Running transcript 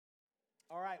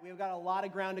All right, we've got a lot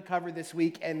of ground to cover this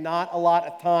week and not a lot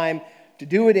of time to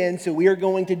do it in, so we are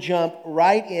going to jump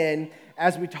right in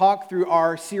as we talk through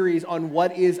our series on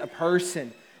what is a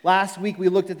person. Last week we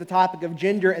looked at the topic of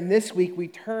gender, and this week we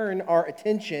turn our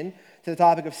attention to the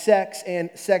topic of sex and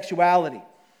sexuality.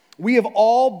 We have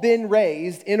all been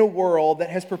raised in a world that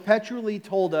has perpetually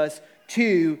told us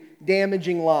two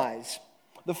damaging lies.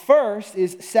 The first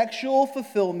is sexual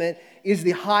fulfillment is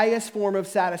the highest form of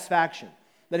satisfaction.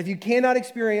 That if you cannot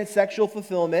experience sexual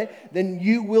fulfillment, then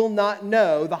you will not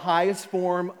know the highest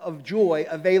form of joy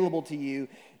available to you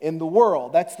in the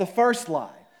world. That's the first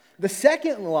lie. The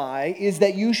second lie is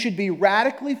that you should be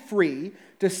radically free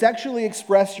to sexually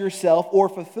express yourself or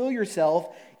fulfill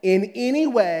yourself in any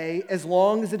way as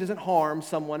long as it doesn't harm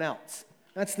someone else.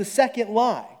 That's the second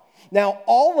lie. Now,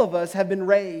 all of us have been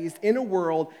raised in a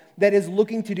world that is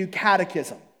looking to do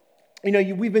catechism.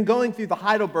 We've been going through the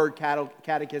Heidelberg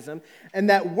Catechism, and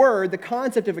that word, the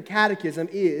concept of a catechism,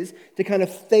 is to kind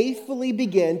of faithfully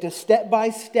begin to step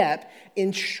by step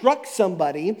instruct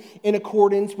somebody in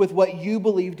accordance with what you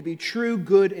believe to be true,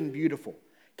 good, and beautiful.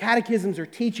 Catechisms are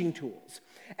teaching tools.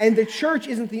 And the church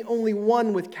isn't the only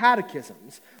one with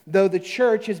catechisms, though the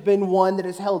church has been one that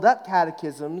has held up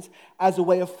catechisms as a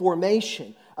way of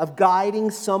formation, of guiding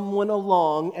someone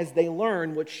along as they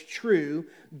learn what's true,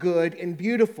 good, and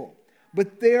beautiful.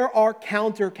 But there are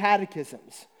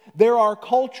counter-catechisms. There are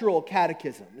cultural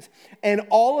catechisms. And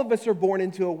all of us are born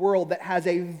into a world that has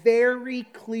a very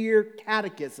clear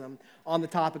catechism on the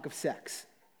topic of sex.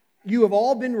 You have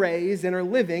all been raised and are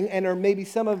living, and are maybe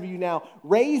some of you now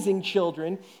raising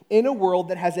children in a world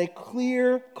that has a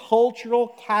clear cultural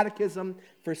catechism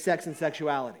for sex and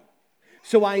sexuality.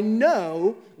 So I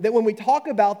know that when we talk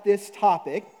about this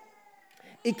topic,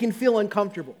 it can feel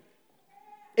uncomfortable.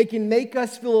 It can make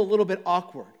us feel a little bit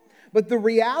awkward. But the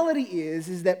reality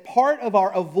is that part of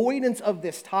our avoidance of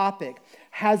this topic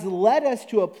has led us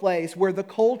to a place where the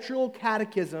cultural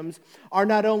catechisms are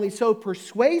not only so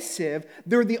persuasive,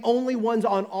 they're the only ones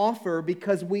on offer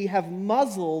because we have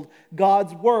muzzled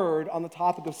God's word on the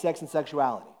topic of sex and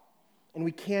sexuality. And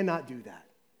we cannot do that.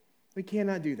 We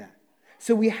cannot do that.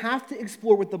 So we have to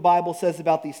explore what the Bible says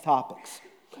about these topics.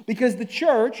 Because the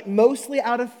church, mostly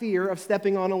out of fear of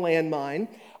stepping on a landmine,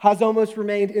 has almost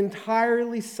remained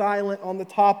entirely silent on the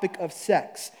topic of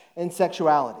sex and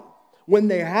sexuality. When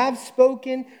they have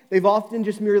spoken, they've often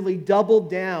just merely doubled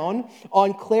down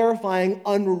on clarifying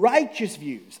unrighteous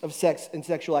views of sex and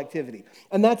sexual activity.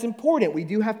 And that's important. We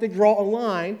do have to draw a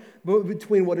line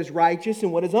between what is righteous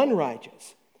and what is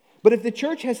unrighteous. But if the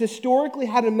church has historically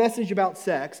had a message about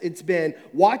sex, it's been,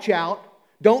 watch out,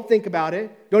 don't think about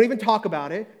it, don't even talk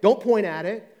about it, don't point at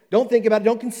it, don't think about it,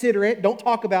 don't consider it, don't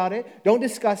talk about it, don't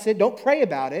discuss it, don't pray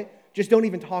about it, just don't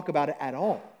even talk about it at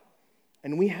all.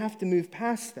 And we have to move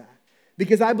past that.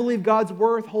 Because I believe God's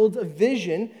word holds a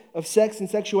vision of sex and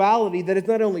sexuality that is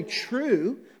not only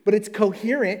true, but it's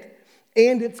coherent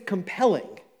and it's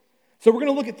compelling. So we're going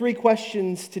to look at three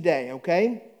questions today,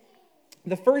 okay?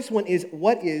 The first one is,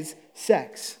 what is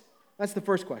sex? That's the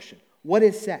first question. What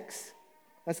is sex?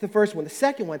 That's the first one. The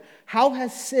second one, how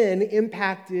has sin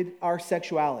impacted our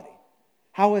sexuality?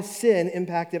 How has sin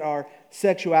impacted our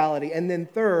sexuality? And then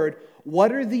third,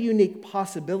 what are the unique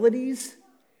possibilities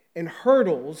and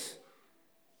hurdles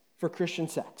for Christian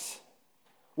sex?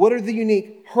 What are the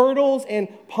unique hurdles and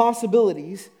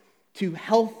possibilities to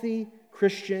healthy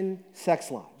Christian sex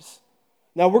lives?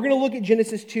 Now, we're going to look at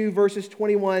Genesis 2, verses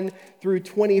 21 through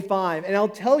 25. And I'll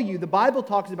tell you, the Bible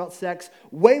talks about sex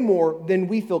way more than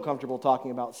we feel comfortable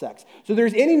talking about sex. So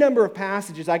there's any number of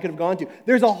passages I could have gone to.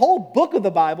 There's a whole book of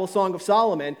the Bible, Song of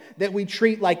Solomon, that we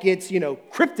treat like it's,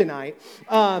 kryptonite,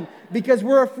 because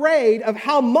we're afraid of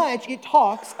how much it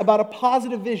talks about a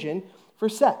positive vision for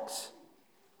sex.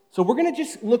 So we're going to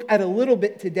just look at a little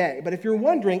bit today. But if you're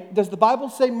wondering, does the Bible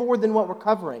say more than what we're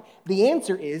covering? The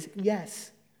answer is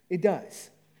yes. It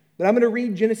does. But I'm going to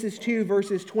read Genesis 2,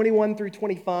 verses 21 through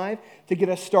 25 to get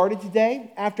us started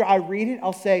today. After I read it,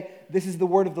 I'll say, this is the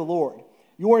word of the Lord.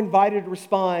 You're invited to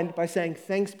respond by saying,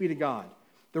 thanks be to God.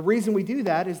 The reason we do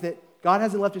that is that God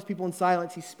hasn't left his people in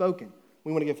silence. He's spoken.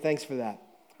 We want to give thanks for that.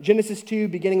 Genesis 2,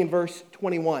 beginning in verse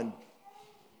 21.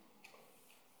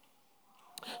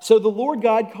 So the Lord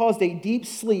God caused a deep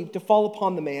sleep to fall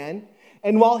upon the man,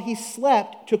 and while he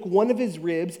slept, took one of his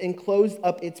ribs and closed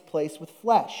up its place with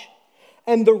flesh.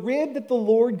 And the rib that the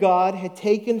Lord God had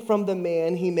taken from the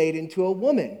man he made into a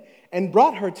woman, and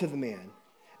brought her to the man.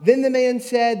 Then the man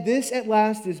said, this at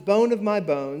last is bone of my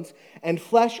bones, and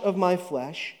flesh of my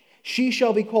flesh. She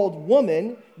shall be called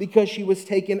woman, because she was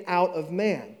taken out of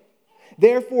man.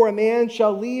 Therefore a man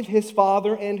shall leave his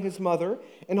father and his mother,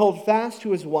 and hold fast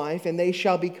to his wife, and they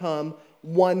shall become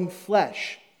one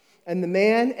flesh. And the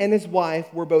man and his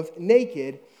wife were both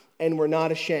naked and were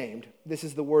not ashamed. This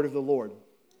is the word of the Lord.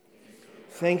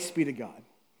 Thanks be to God.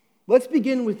 Let's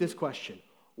begin with this question.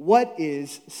 What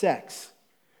is sex?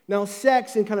 Now,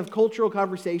 sex in kind of cultural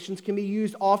conversations can be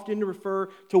used often to refer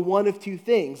to one of two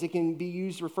things. It can be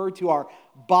used to refer to our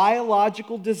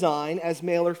biological design as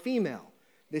male or female.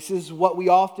 This is what we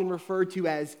often refer to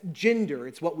as gender.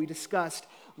 It's what we discussed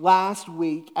last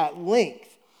week at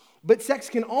length. But sex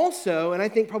can also, and I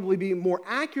think probably be more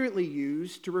accurately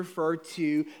used to refer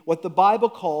to what the Bible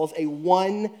calls a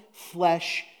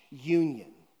one-flesh union.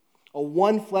 A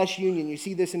one-flesh union. You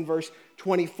see this in verse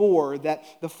 24, that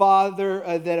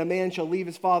that a man shall leave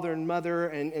his father and mother,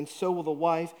 and so will the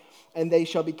wife, and they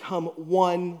shall become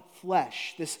one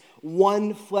flesh. This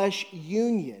one-flesh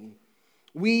union.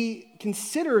 We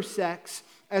consider sex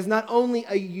as not only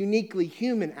a uniquely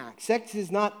human act. Sex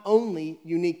is not only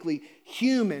uniquely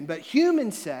human, but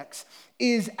human sex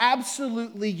is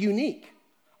absolutely unique.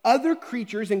 Other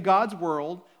creatures in God's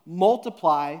world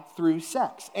multiply through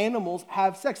sex. Animals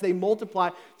have sex. They multiply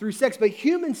through sex, but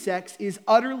human sex is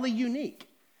utterly unique.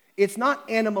 It's not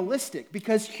animalistic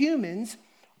because humans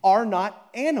are not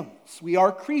animals. We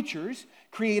are creatures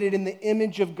created in the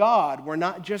image of God. We're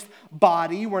not just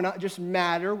body, we're not just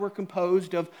matter, we're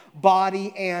composed of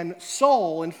body and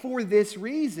soul. And for this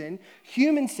reason,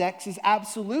 human sex is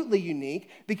absolutely unique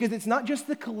because it's not just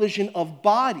the collision of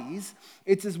bodies,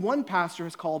 it's, as one pastor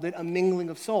has called it, a mingling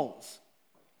of souls.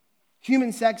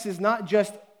 Human sex is not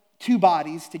just two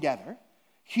bodies together.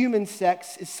 Human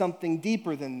sex is something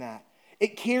deeper than that.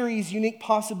 It carries unique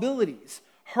possibilities,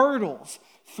 hurdles,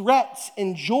 threats,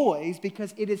 and joys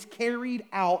because it is carried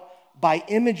out by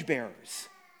image bearers.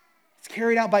 It's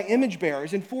carried out by image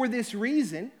bearers. And for this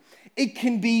reason, it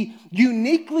can be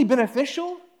uniquely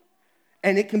beneficial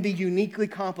and it can be uniquely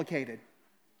complicated.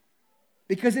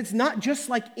 Because it's not just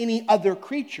like any other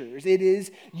creatures. It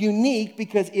is unique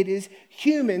because it is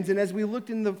humans. And as we looked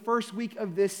in the first week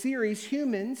of this series,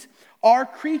 humans are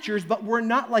creatures, but we're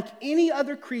not like any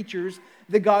other creatures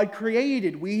that God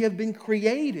created. We have been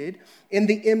created in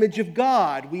the image of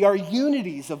God. We are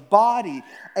unities of body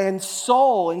and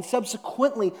soul, and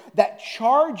subsequently that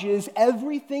charges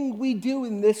everything we do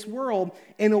in this world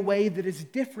in a way that is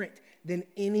different than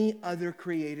any other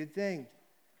created thing.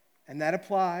 And that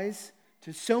applies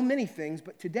to so many things,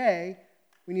 but today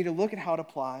we need to look at how it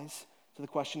applies to the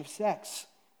question of sex.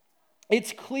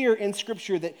 It's clear in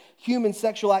Scripture that human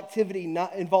sexual activity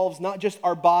involves not just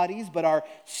our bodies, but our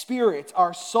spirits,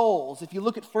 our souls. If you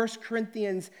look at 1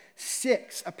 Corinthians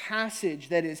 6, a passage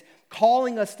that is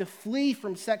calling us to flee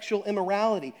from sexual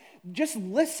immorality, just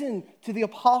listen to the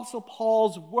Apostle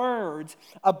Paul's words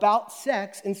about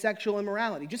sex and sexual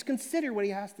immorality. Just consider what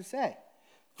he has to say.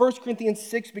 1 Corinthians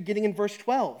 6, beginning in verse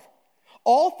 12.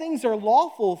 All things are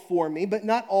lawful for me, but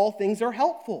not all things are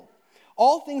helpful.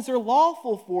 All things are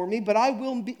lawful for me, but I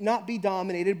will not be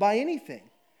dominated by anything.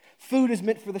 Food is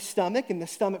meant for the stomach, and the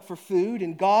stomach for food,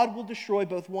 and God will destroy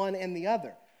both one and the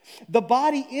other. The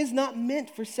body is not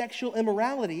meant for sexual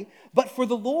immorality, but for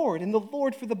the Lord, and the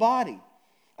Lord for the body.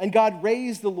 And God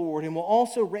raised the Lord, and will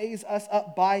also raise us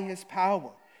up by his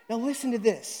power. Now listen to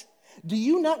this. Do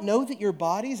you not know that your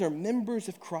bodies are members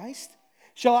of Christ?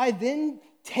 Shall I then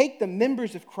take the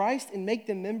members of Christ and make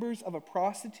them members of a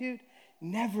prostitute?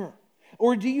 Never.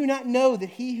 Or do you not know that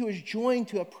he who is joined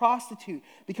to a prostitute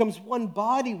becomes one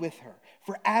body with her?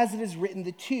 For as it is written,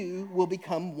 the two will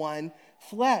become one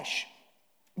flesh.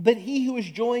 But he who is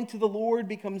joined to the Lord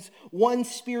becomes one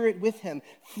spirit with him.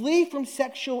 Flee from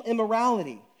sexual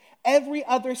immorality. Every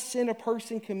other sin a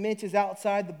person commits is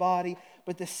outside the body,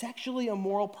 but the sexually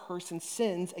immoral person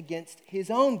sins against his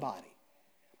own body.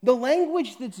 The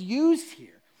language that's used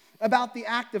here about the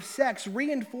act of sex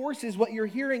reinforces what you're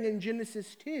hearing in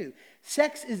Genesis 2.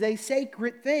 Sex is a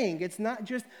sacred thing. It's not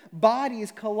just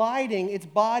bodies colliding, it's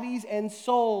bodies and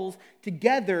souls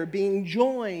together being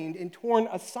joined and torn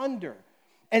asunder.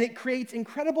 And it creates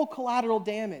incredible collateral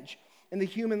damage in the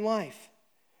human life.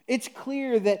 It's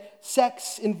clear that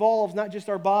sex involves not just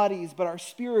our bodies, but our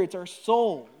spirits, our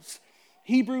souls.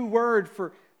 Hebrew word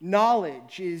for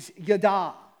knowledge is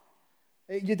yada.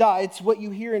 Yada, it's what you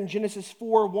hear in Genesis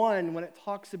 4:1 when it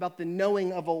talks about the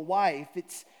knowing of a wife.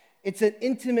 It's an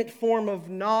intimate form of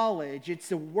knowledge.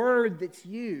 It's a word that's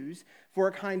used for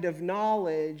a kind of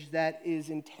knowledge that is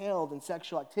entailed in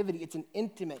sexual activity. It's an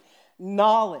intimate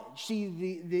knowledge. See,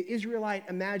 the Israelite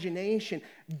imagination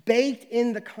baked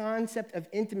in the concept of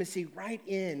intimacy right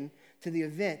in to the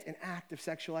event and act of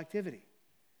sexual activity.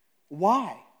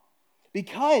 Why?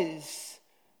 Because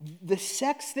The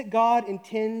sex that God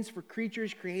intends for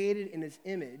creatures created in his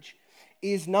image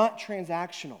is not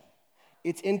transactional.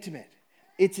 It's intimate.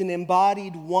 It's an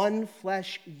embodied one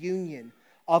flesh union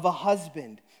of a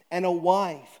husband and a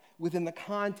wife within the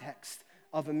context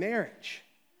of a marriage.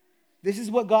 This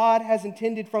is what God has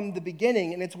intended from the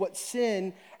beginning, and it's what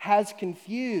sin has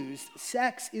confused.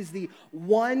 Sex is the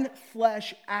one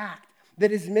flesh act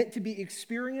that is meant to be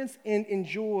experienced and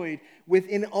enjoyed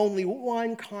within only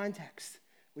one context,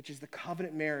 which is the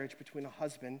covenant marriage between a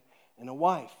husband and a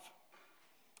wife.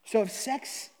 So if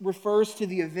sex refers to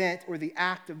the event or the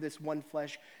act of this one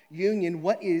flesh union,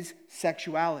 what is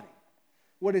sexuality?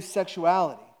 What is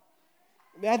sexuality?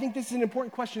 I think this is an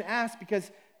important question to ask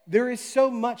because there is so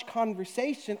much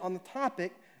conversation on the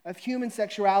topic of human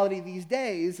sexuality these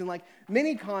days. And like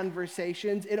many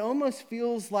conversations, it almost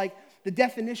feels like the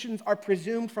definitions are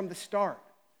presumed from the start.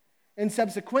 And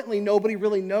subsequently, nobody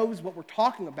really knows what we're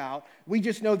talking about. We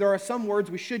just know there are some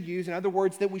words we should use and other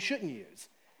words that we shouldn't use.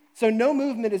 So no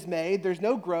movement is made, there's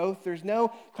no growth, there's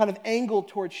no kind of angle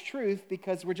towards truth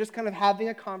because we're just kind of having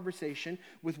a conversation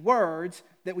with words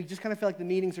that we just kind of feel like the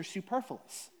meanings are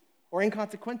superfluous or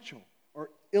inconsequential or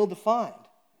ill-defined.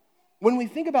 When we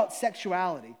think about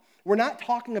sexuality, we're not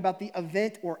talking about the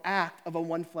event or act of a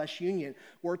one-flesh union.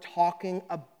 We're talking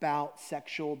about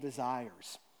sexual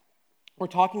desires. We're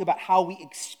talking about how we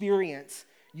experience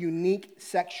unique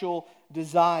sexual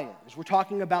desires. We're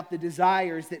talking about the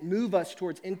desires that move us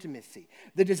towards intimacy,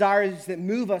 the desires that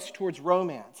move us towards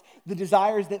romance, the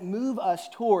desires that move us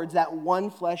towards that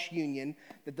one flesh union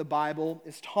that the Bible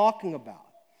is talking about.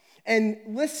 And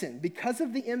listen, because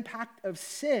of the impact of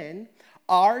sin,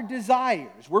 our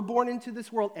desires, we're born into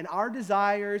this world, and our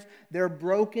desires, they're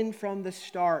broken from the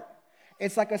start.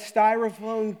 It's like a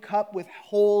styrofoam cup with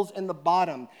holes in the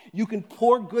bottom. You can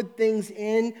pour good things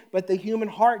in, but the human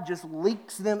heart just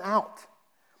leaks them out.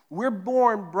 We're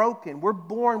born broken. We're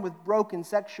born with broken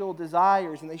sexual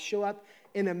desires, and they show up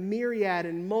in a myriad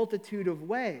and multitude of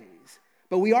ways.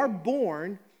 But we are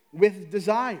born with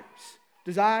desires.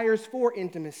 Desires for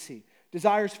intimacy,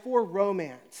 desires for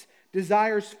romance,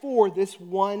 desires for this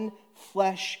one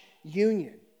flesh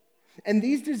union. And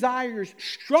these desires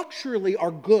structurally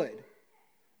are good.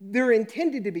 They're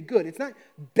intended to be good. It's not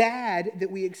bad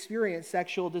that we experience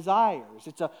sexual desires.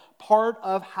 It's a part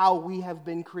of how we have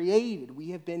been created.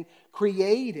 We have been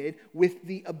created with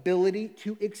the ability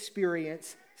to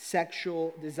experience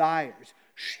sexual desires.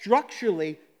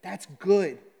 Structurally, that's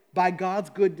good by God's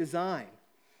good design.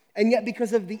 And yet,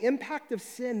 because of the impact of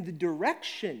sin, the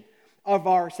direction of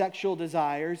our sexual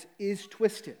desires is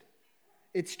twisted.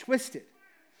 It's twisted.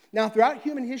 Now, throughout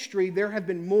human history, there have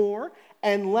been more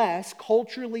and less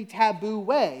culturally taboo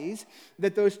ways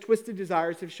that those twisted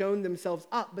desires have shown themselves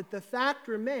up. But the fact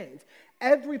remains,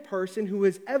 every person who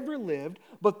has ever lived,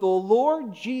 but the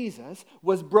Lord Jesus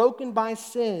was broken by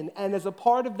sin, and as a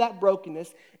part of that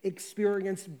brokenness,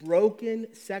 experienced broken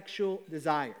sexual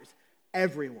desires.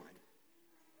 Everyone.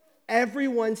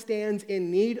 Everyone stands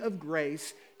in need of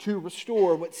grace to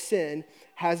restore what sin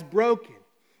has broken.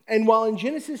 And while in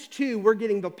Genesis 2, we're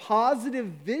getting the positive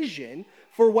vision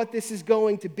for what this is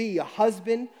going to be, a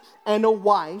husband and a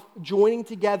wife joining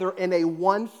together in a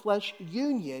one flesh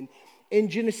union, in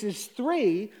Genesis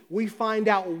 3, we find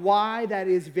out why that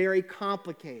is very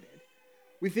complicated.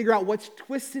 We figure out what's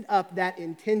twisted up that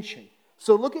intention.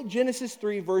 So look at Genesis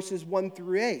 3, verses 1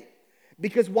 through 8.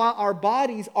 Because while our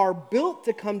bodies are built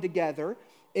to come together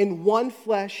in one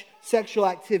flesh sexual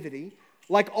activity,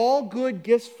 like all good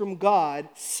gifts from God,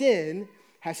 sin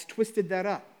has twisted that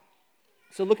up.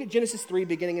 So look at Genesis 3,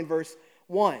 beginning in verse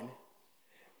 1.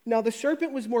 Now the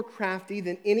serpent was more crafty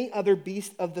than any other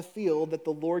beast of the field that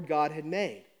the Lord God had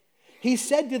made. He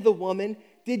said to the woman,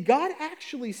 "Did God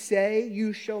actually say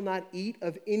you shall not eat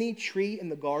of any tree in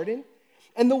the garden?"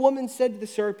 And the woman said to the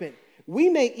serpent, "We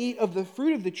may eat of the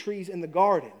fruit of the trees in the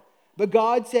garden. But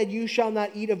God said, you shall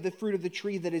not eat of the fruit of the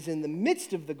tree that is in the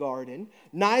midst of the garden,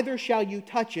 neither shall you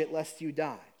touch it, lest you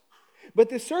die." But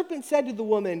the serpent said to the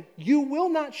woman, "You will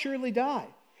not surely die.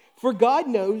 For God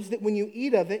knows that when you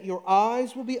eat of it, your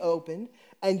eyes will be opened,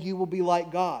 and you will be like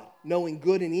God, knowing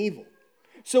good and evil."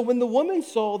 So when the woman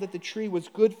saw that the tree was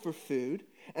good for food,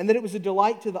 and that it was a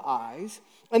delight to the eyes,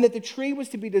 and that the tree was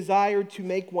to be desired to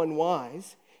make one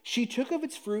wise, she took of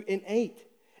its fruit and ate.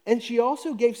 And she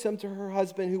also gave some to her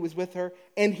husband who was with her,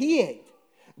 and he ate.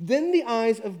 Then the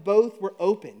eyes of both were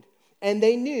opened, and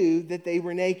they knew that they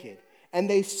were naked. And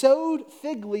they sewed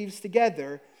fig leaves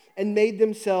together and made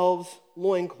themselves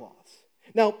loincloths.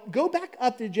 Now, go back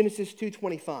up to Genesis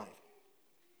 2:25.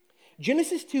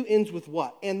 Genesis 2 ends with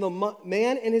what? And the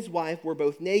man and his wife were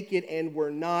both naked and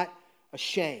were not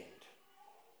ashamed.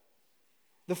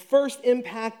 The first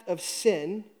impact of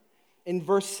sin in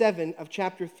verse 7 of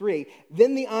chapter 3.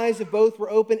 Then the eyes of both were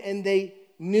open and they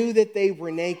knew that they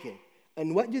were naked.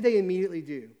 And what do they immediately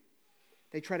do?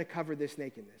 They try to cover this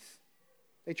nakedness.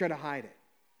 They try to hide it.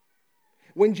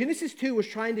 When Genesis 2 was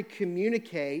trying to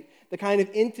communicate the kind of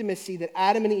intimacy that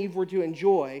Adam and Eve were to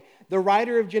enjoy, the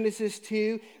writer of Genesis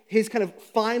 2, his kind of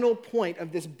final point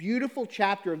of this beautiful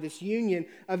chapter of this union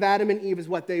of Adam and Eve is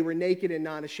what? They were naked and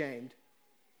not ashamed.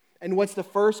 And what's the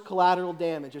first collateral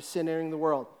damage of sin entering the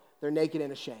world? They're naked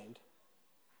and ashamed.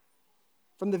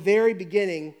 From the very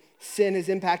beginning, sin has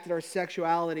impacted our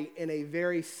sexuality in a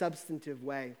very substantive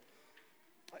way.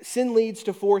 Sin leads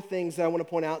to four things that I want to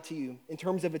point out to you in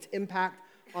terms of its impact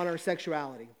on our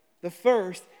sexuality. The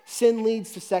first, sin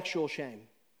leads to sexual shame.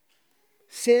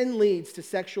 Sin leads to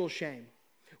sexual shame.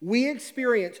 We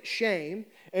experience shame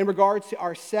in regards to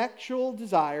our sexual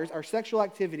desires, our sexual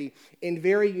activity, in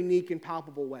very unique and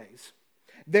palpable ways.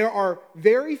 There are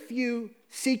very few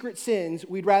secret sins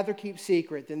we'd rather keep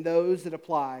secret than those that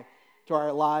apply to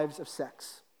our lives of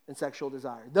sex and sexual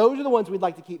desire. Those are the ones we'd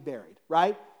like to keep buried,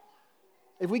 right?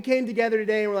 If we came together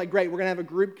today and we're like, great, we're going to have a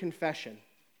group confession,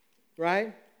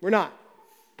 right? We're not.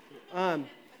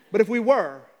 But if we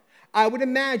were, I would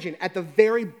imagine at the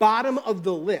very bottom of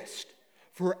the list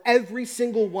for every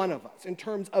single one of us in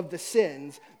terms of the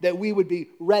sins that we would be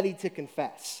ready to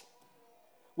confess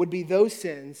would be those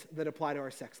sins that apply to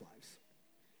our sex lives.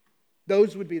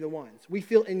 Those would be the ones. We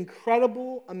feel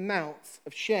incredible amounts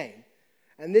of shame.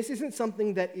 And this isn't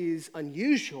something that is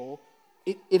unusual.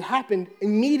 It happened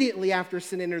immediately after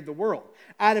sin entered the world.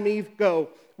 Adam and Eve go,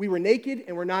 we were naked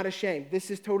and we're not ashamed. This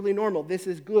is totally normal. This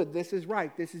is good. This is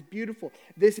right. This is beautiful.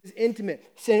 This is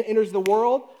intimate. Sin enters the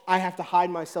world. I have to hide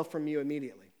myself from you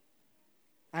immediately.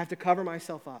 I have to cover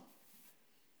myself up.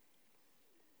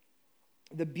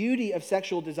 The beauty of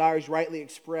sexual desires rightly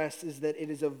expressed is that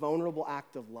it is a vulnerable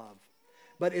act of love.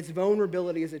 But its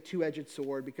vulnerability is a two-edged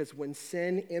sword because when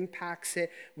sin impacts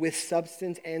it with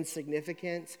substance and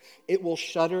significance, it will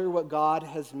shutter what God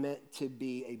has meant to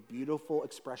be a beautiful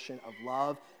expression of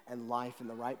love and life in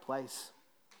the right place.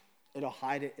 It'll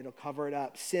hide it. It'll cover it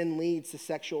up. Sin leads to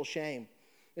sexual shame.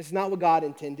 It's not what God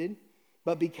intended,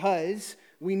 but because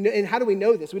we know, and how do we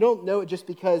know this? We don't know it just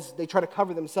because they try to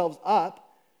cover themselves up.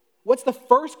 What's the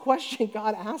first question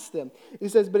God asked them? He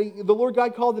says, the Lord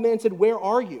God called the man and said, where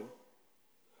are you?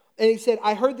 And he said,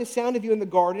 I heard the sound of you in the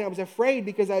garden. I was afraid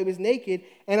because I was naked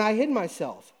and I hid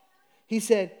myself. He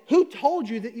said, who told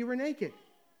you that you were naked?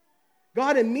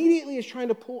 God immediately is trying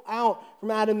to pull out from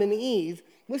Adam and Eve.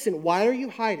 Listen, why are you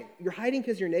hiding? You're hiding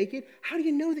because you're naked? How do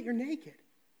you know that you're naked?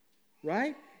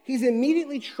 Right? He's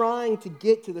immediately trying to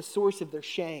get to the source of their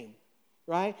shame.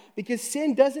 Right? Because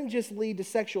sin doesn't just lead to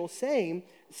sexual shame,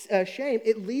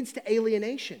 it leads to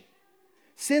alienation.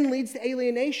 Sin leads to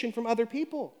alienation from other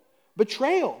people.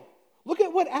 Betrayal. Look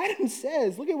at what Adam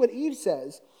says. Look at what Eve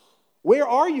says. Where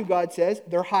are you, God says?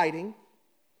 They're hiding.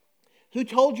 Who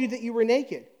told you that you were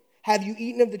naked? Have you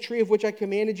eaten of the tree of which I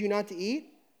commanded you not to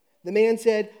eat? The man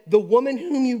said, the woman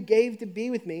whom you gave to be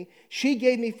with me, she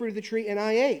gave me fruit of the tree and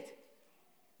I ate.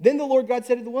 Then the Lord God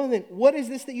said to the woman, what is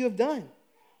this that you have done?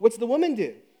 What's the woman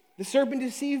do? The serpent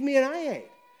deceived me and I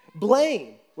ate.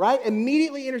 Blame, right?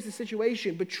 Immediately enters the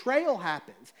situation. Betrayal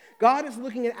happens. God is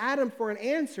looking at Adam for an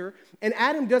answer, and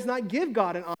Adam does not give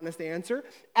God an honest answer.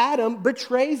 Adam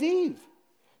betrays Eve.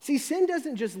 See, sin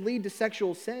doesn't just lead to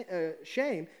sexual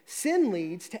shame. Sin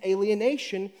leads to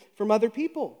alienation from other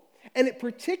people. And it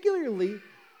particularly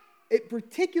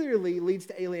leads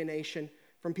to alienation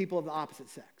from people of the opposite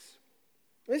sex.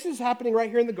 This is happening right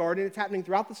here in the garden. It's happening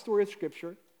throughout the story of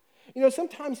Scripture. You know,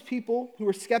 sometimes people who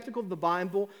are skeptical of the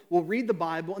Bible will read the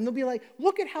Bible and they'll be like,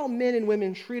 look at how men and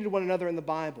women treated one another in the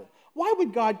Bible. Why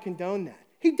would God condone that?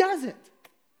 He doesn't.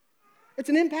 It's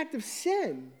an impact of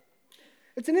sin.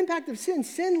 It's an impact of sin.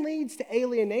 Sin leads to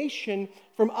alienation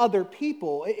from other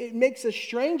people. It makes us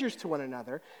strangers to one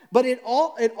another, but it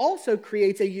also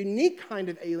creates a unique kind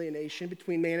of alienation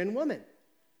between man and woman.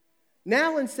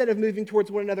 Now, instead of moving towards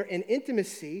one another in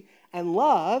intimacy and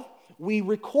love, we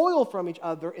recoil from each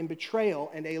other in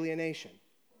betrayal and alienation.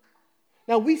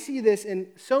 Now, we see this in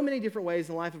so many different ways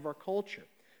in the life of our culture.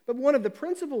 But one of the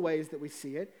principal ways that we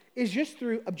see it is just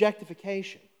through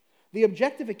objectification. The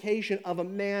objectification of a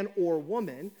man or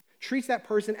woman treats that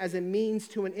person as a means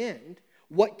to an end.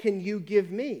 What can you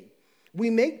give me? We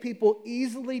make people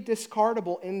easily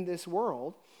discardable in this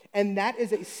world, and that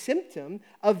is a symptom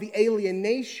of the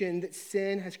alienation that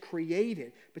sin has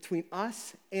created between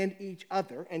us and each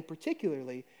other, and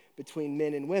particularly between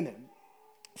men and women.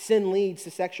 Sin leads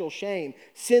to sexual shame.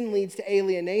 Sin leads to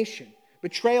alienation.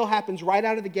 Betrayal happens right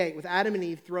out of the gate with Adam and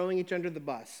Eve throwing each under the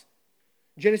bus.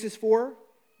 Genesis 4,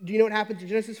 do you know what happens in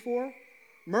Genesis 4?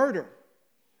 Murder.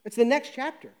 It's the next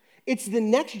chapter. It's the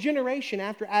next generation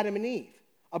after Adam and Eve.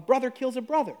 A brother kills a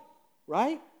brother,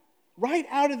 right? Right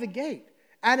out of the gate.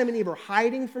 Adam and Eve are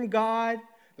hiding from God.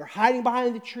 They're hiding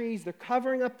behind the trees. They're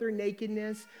covering up their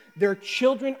nakedness. Their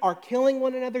children are killing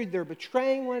one another. They're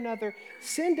betraying one another.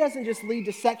 Sin doesn't just lead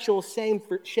to sexual shame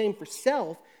for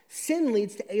self. Sin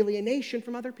leads to alienation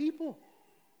from other people,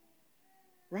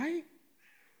 right?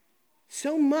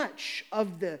 So much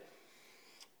of the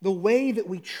way that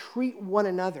we treat one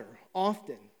another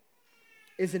often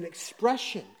is an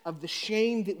expression of the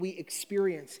shame that we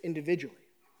experience individually.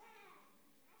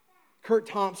 Kurt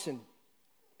Thompson,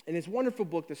 in his wonderful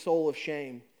book, The Soul of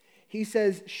Shame, he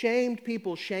says, shamed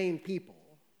people shame people.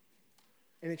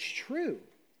 And it's true.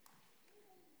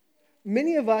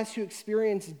 Many of us who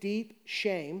experience deep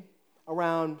shame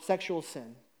around sexual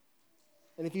sin,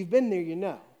 and if you've been there, you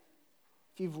know.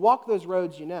 If you've walked those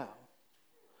roads, you know.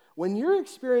 When you're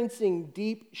experiencing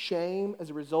deep shame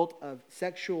as a result of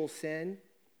sexual sin,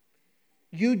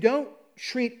 you don't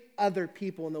treat other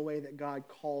people in the way that God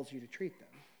calls you to treat them.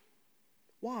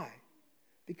 Why?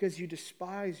 Because you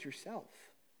despise yourself.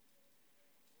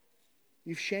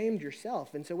 You've shamed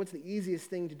yourself. And so what's the easiest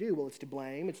thing to do? Well, it's to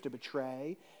blame, it's to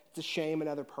betray, it's to shame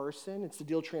another person, it's to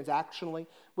deal transactionally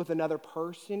with another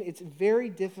person. It's very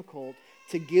difficult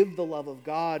to give the love of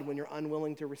God when you're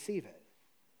unwilling to receive it.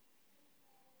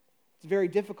 It's very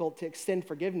difficult to extend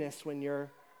forgiveness when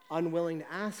you're unwilling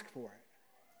to ask for it.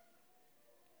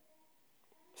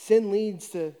 Sin leads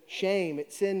to shame.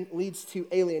 Sin leads to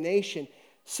alienation.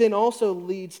 Sin also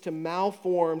leads to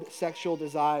malformed sexual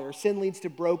desire. Sin leads to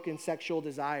broken sexual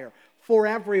desire for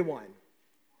everyone.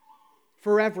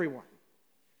 For everyone.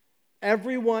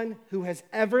 Everyone who has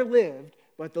ever lived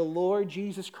but the Lord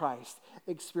Jesus Christ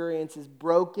experiences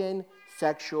broken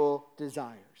sexual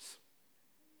desires.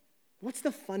 What's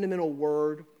the fundamental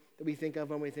word that we think of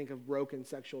when we think of broken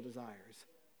sexual desires?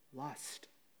 Lust.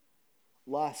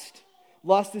 Lust.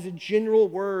 Lust is a general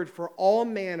word for all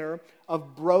manner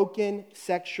of broken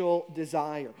sexual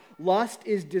desire. Lust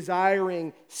is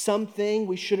desiring something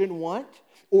we shouldn't want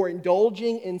or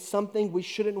indulging in something we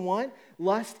shouldn't want.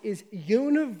 Lust is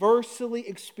universally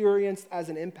experienced as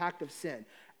an impact of sin.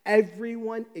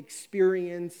 Everyone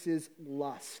experiences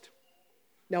lust.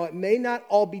 Now, it may not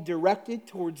all be directed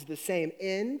towards the same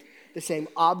end, the same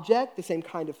object, the same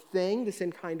kind of thing, the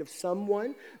same kind of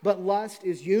someone, but lust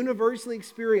is universally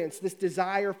experienced, this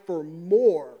desire for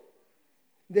more,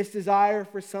 this desire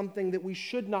for something that we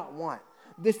should not want,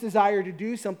 this desire to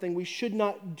do something we should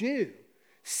not do.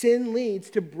 Sin leads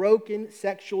to broken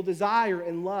sexual desire,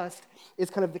 and lust is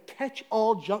kind of the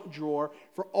catch-all junk drawer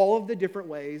for all of the different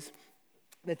ways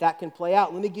that can play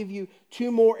out. Let me give you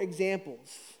two more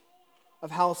examples of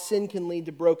how sin can lead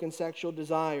to broken sexual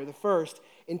desire. The first,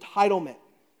 entitlement.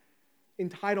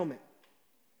 Entitlement.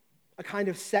 A kind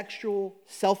of sexual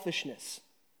selfishness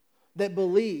that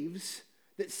believes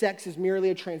that sex is merely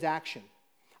a transaction.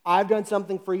 I've done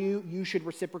something for you, you should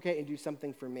reciprocate and do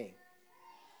something for me.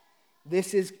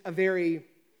 This is a very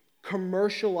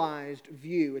commercialized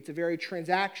view. It's a very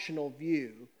transactional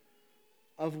view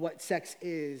of what sex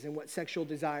is and what sexual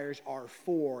desires are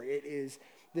for. It is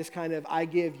this kind of I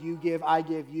give, you give, I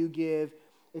give, you give.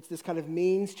 It's this kind of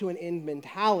means to an end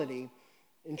mentality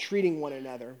in treating one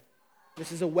another.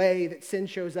 This is a way that sin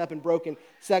shows up in broken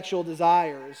sexual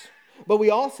desires. But we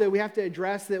have to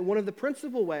address that one of the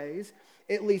principal ways,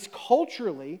 at least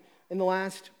culturally, in the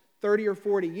last 30 or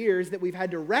 40 years, that we've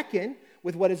had to reckon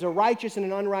with what is a righteous and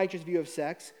an unrighteous view of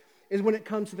sex is when it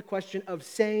comes to the question of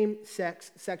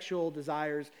same-sex sexual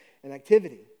desires and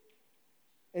activity.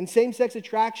 And same-sex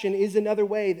attraction is another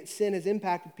way that sin has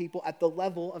impacted people at the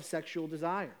level of sexual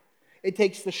desire. It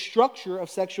takes the structure of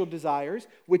sexual desires,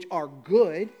 which are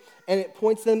good, and it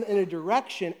points them in a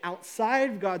direction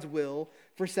outside of God's will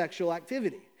for sexual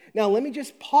activity. Now, let me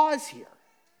just pause here,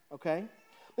 okay?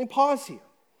 Let me pause here,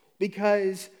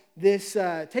 because this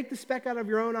take the speck out of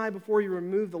your own eye before you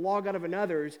remove the log out of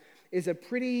another's is a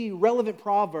pretty relevant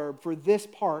proverb for this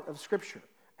part of Scripture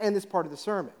and this part of the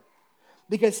sermon.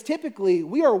 Because typically,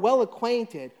 we are well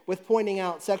acquainted with pointing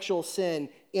out sexual sin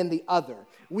in the other.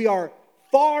 We are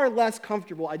far less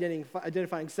comfortable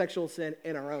identifying sexual sin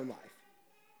in our own life.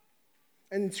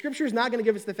 And Scripture is not going to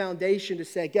give us the foundation to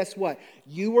say, guess what?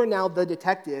 You are now the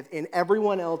detective in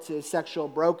everyone else's sexual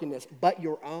brokenness but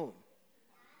your own.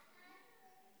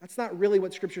 That's not really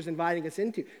what Scripture is inviting us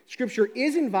into. Scripture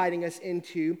is inviting us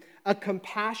into a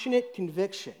compassionate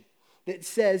conviction that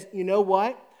says, you know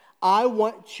what? I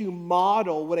want to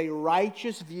model what a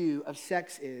righteous view of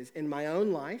sex is in my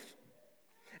own life,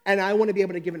 and I want to be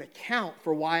able to give an account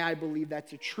for why I believe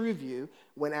that's a true view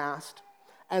when asked.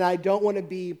 And I don't want to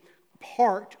be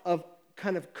part of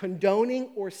kind of condoning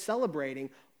or celebrating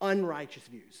unrighteous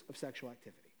views of sexual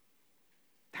activity.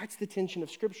 That's the tension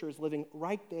of Scripture, is living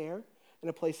right there in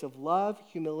a place of love,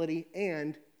 humility,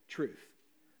 and truth.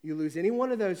 You lose any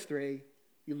one of those three,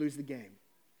 you lose the game.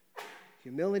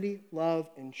 Humility, love,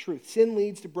 and truth. Sin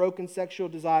leads to broken sexual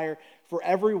desire for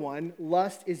everyone.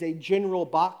 Lust is a general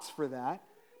box for that,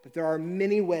 but there are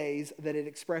many ways that it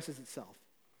expresses itself.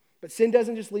 But sin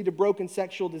doesn't just lead to broken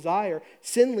sexual desire.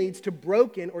 Sin leads to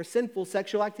broken or sinful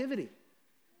sexual activity.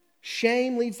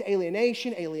 Shame leads to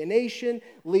alienation. Alienation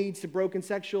leads to broken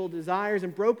sexual desires.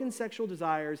 And broken sexual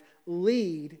desires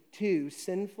lead to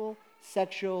sinful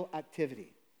sexual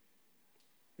activity.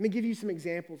 Let me give you some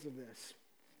examples of this.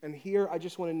 And here I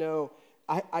just want to know,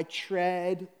 I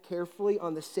tread carefully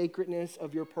on the sacredness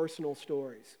of your personal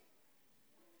stories.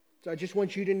 So I just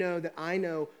want you to know that I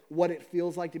know what it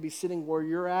feels like to be sitting where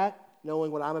you're at,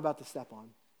 knowing what I'm about to step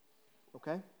on.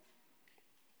 Okay?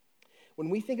 When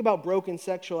we think about broken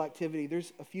sexual activity,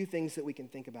 there's a few things that we can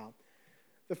think about.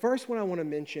 The first one I want to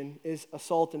mention is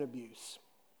assault and abuse.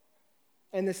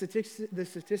 And the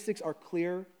statistics are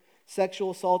clear.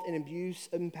 Sexual assault and abuse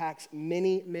impacts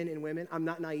many men and women. I'm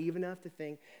not naive enough to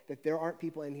think that there aren't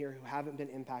people in here who haven't been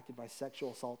impacted by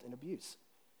sexual assault and abuse.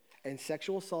 And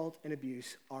sexual assault and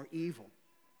abuse are evil.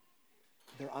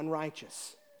 They're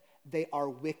unrighteous. They are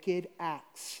wicked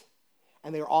acts.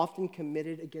 And they are often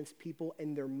committed against people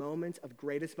in their moments of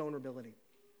greatest vulnerability.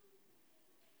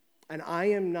 And I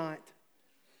am not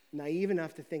naive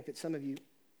enough to think that some of you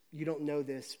don't know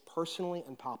this personally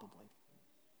and palpably.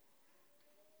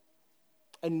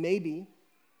 And maybe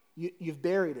you've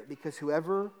buried it because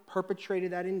whoever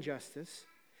perpetrated that injustice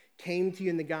came to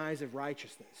you in the guise of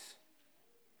righteousness,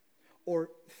 or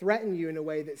threatened you in a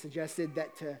way that suggested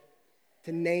that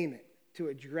to name it, to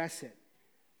address it,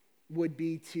 would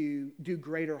be to do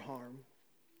greater harm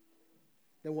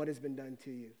than what has been done to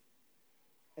you.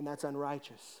 And that's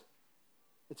unrighteous.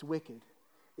 It's wicked.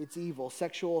 It's evil.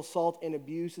 Sexual assault and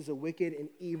abuse is a wicked and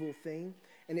evil thing,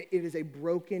 and it is a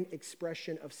broken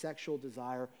expression of sexual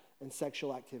desire and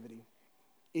sexual activity.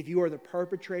 If you are the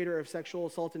perpetrator of sexual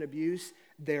assault and abuse,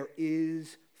 there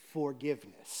is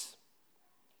forgiveness.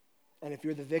 And if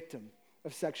you're the victim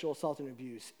of sexual assault and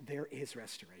abuse, there is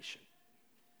restoration.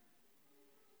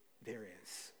 There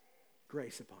is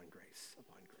grace upon grace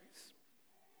upon grace.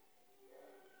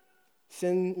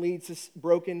 Sin leads to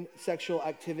broken sexual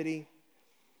activity.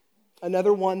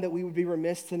 Another one that we would be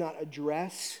remiss to not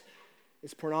address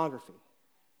is pornography.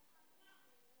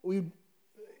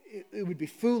 It would be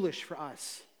foolish for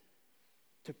us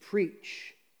to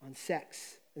preach on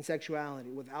sex and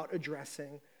sexuality without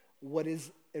addressing what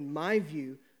is, in my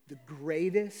view, the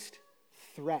greatest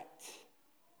threat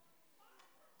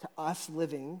to us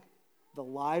living the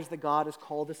lives that God has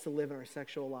called us to live in our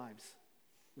sexual lives,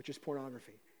 which is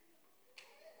pornography.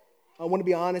 I want to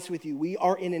be honest with you. We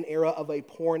are in an era of a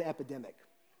porn epidemic.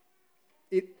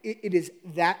 It is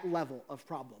that level of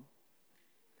problem.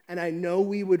 And I know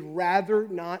we would rather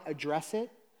not address it.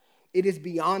 It is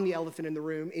beyond the elephant in the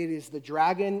room. It is the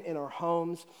dragon in our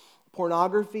homes.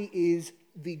 Pornography is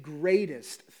the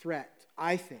greatest threat,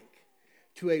 I think,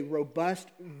 to a robust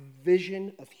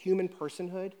vision of human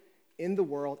personhood in the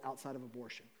world outside of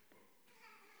abortion.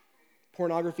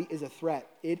 Pornography is a threat.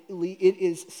 It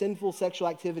is sinful sexual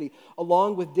activity.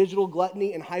 Along with digital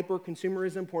gluttony and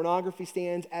hyper-consumerism, pornography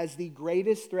stands as the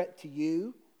greatest threat to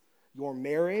you, your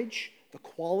marriage, the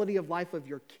quality of life of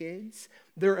your kids,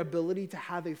 their ability to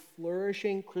have a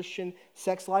flourishing Christian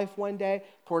sex life one day.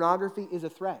 Pornography is a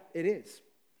threat. It is.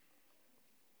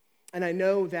 And I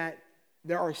know that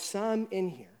there are some in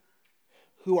here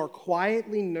who are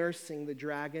quietly nursing the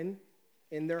dragon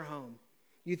in their home.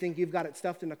 You think you've got it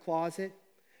stuffed in a closet.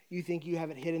 You think you have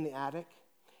it hid in the attic.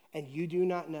 And you do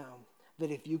not know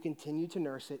that if you continue to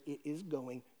nurse it, it is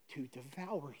going to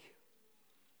devour you.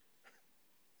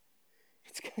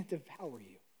 It's going to devour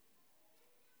you.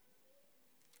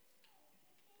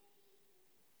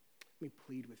 Let me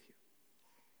plead with you.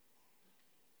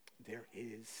 There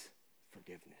is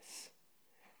forgiveness.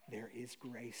 There is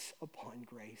grace upon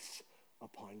grace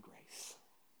upon grace.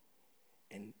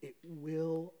 And it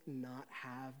will not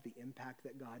have the impact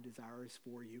that God desires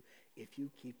for you if you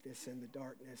keep this in the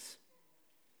darkness.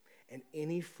 And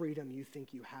any freedom you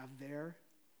think you have there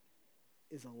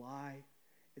is a lie.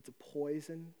 It's a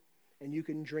poison. And you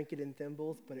can drink it in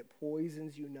thimbles, but it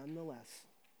poisons you nonetheless.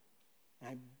 And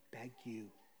I beg you,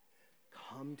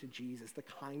 come to Jesus. The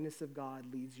kindness of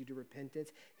God leads you to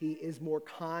repentance. He is more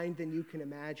kind than you can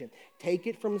imagine. Take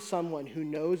it from someone who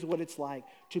knows what it's like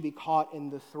to be caught in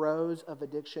the throes of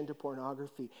addiction to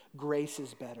pornography. Grace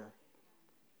is better.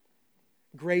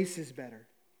 Grace is better.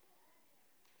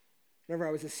 Whenever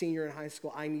I was a senior in high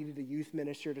school, I needed a youth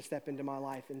minister to step into my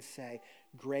life and say,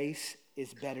 grace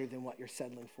is better than what you're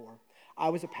settling for. I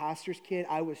was a pastor's kid.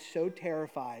 I was so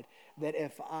terrified that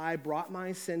if I brought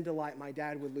my sin to light, my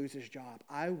dad would lose his job.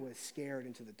 I was scared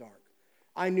into the dark.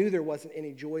 I knew there wasn't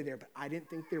any joy there, but I didn't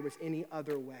think there was any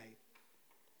other way.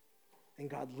 And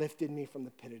God lifted me from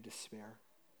the pit of despair.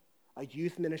 A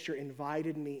youth minister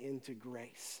invited me into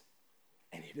grace,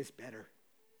 and it is better.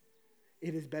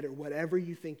 It is better. Whatever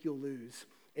you think you'll lose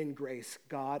in grace,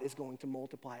 God is going to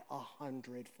multiply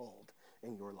 100-fold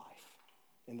in your life.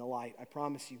 In the light, I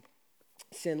promise you.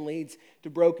 Sin leads to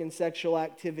broken sexual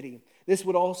activity. This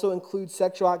would also include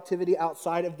sexual activity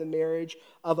outside of the marriage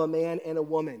of a man and a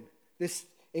woman. This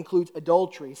includes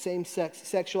adultery, same-sex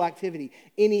sexual activity,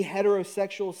 any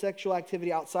heterosexual sexual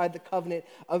activity outside the covenant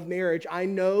of marriage. I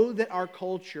know that our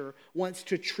culture wants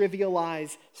to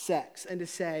trivialize sex and to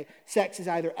say sex is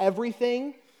either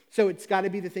everything, so it's got to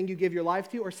be the thing you give your life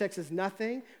to, or sex is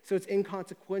nothing, so it's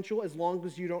inconsequential as long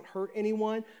as you don't hurt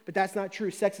anyone. But that's not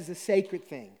true. Sex is a sacred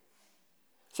thing.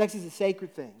 Sex is a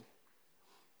sacred thing.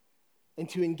 And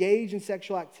to engage in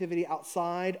sexual activity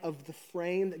outside of the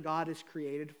frame that God has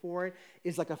created for it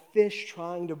is like a fish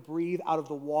trying to breathe out of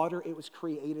the water it was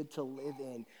created to live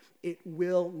in. It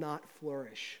will not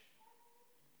flourish.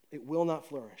 It will not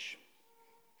flourish.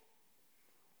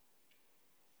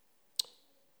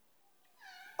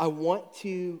 I want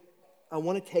to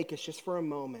take us just for a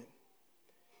moment.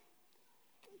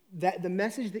 That the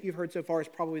message that you've heard so far is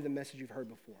probably the message you've heard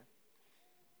before.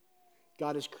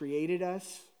 God has created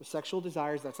us with sexual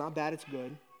desires. That's not bad, it's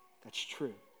good. That's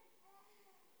true.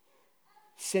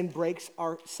 Sin breaks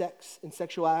our sex and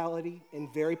sexuality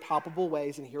in very palpable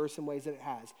ways, and here are some ways that it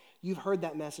has. You've heard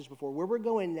that message before. Where we're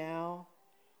going now,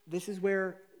 this is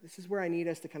where I need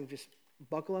us to kind of just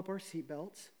buckle up our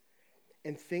seatbelts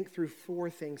and think through 4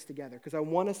 things together, because I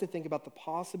want us to think about the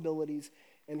possibilities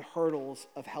and hurdles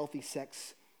of healthy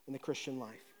sex in the Christian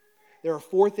life. There are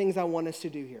 4 things I want us to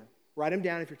do here. Write them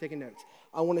down if you're taking notes.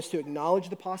 I want us to acknowledge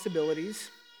the possibilities.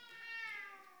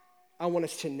 I want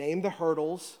us to name the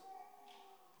hurdles.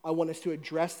 I want us to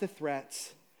address the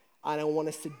threats. And I want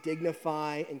us to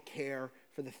dignify and care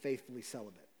for the faithfully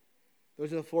celibate.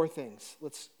 Those are the 4 things.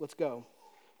 Let's go.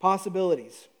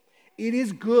 Possibilities. It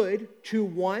is good to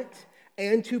want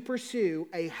and to pursue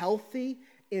a healthy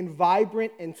and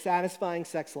vibrant and satisfying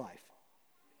sex life.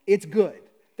 It's good.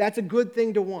 That's a good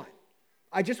thing to want.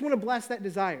 I just want to bless that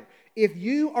desire. If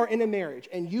you are in a marriage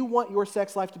and you want your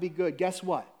sex life to be good, guess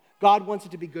what? God wants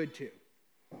it to be good too.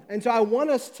 And so I want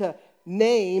us to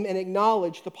name and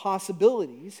acknowledge the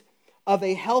possibilities of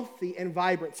a healthy and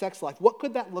vibrant sex life. What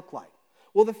could that look like?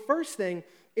 Well, the first thing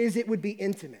is it would be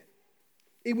intimate.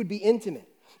 It would be intimate.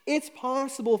 It's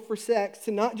possible for sex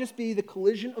to not just be the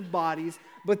collision of bodies,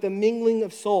 but the mingling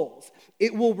of souls.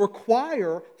 It will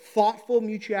require thoughtful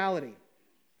mutuality.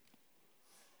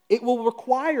 It will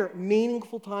require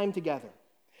meaningful time together.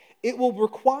 It will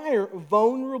require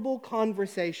vulnerable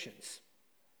conversations.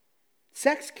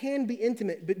 Sex can be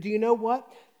intimate, but do you know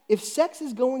what? If sex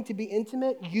is going to be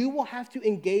intimate, you will have to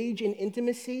engage in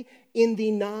intimacy in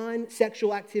the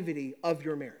non-sexual activity of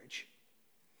your marriage.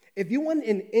 If you want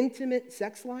an intimate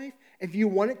sex life, if you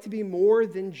want it to be more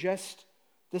than just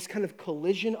this kind of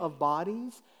collision of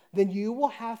bodies, then you will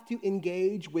have to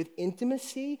engage with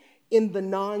intimacy in the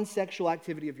non-sexual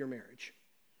activity of your marriage.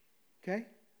 Okay?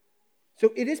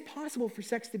 So it is possible for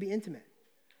sex to be intimate,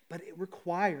 but it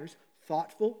requires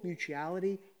thoughtful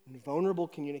mutuality and vulnerable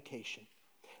communication.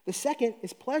 The second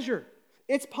is pleasure.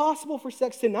 It's possible for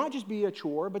sex to not just be a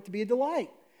chore, but to be a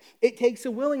delight. It takes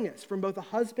a willingness from both a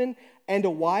husband and a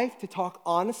wife to talk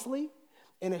honestly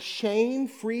in a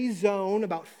shame-free zone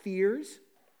about fears,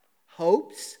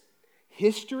 hopes,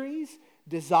 histories,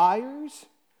 desires.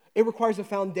 It requires a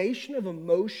foundation of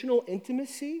emotional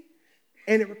intimacy,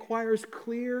 and it requires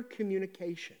clear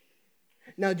communication.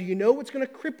 Now, do you know what's going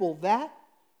to cripple that?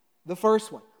 The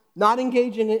first one, not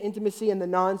engaging in intimacy in the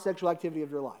non-sexual activity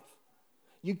of your life.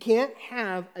 You can't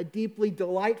have a deeply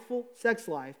delightful sex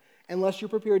life unless you're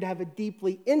prepared to have a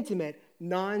deeply intimate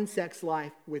non-sex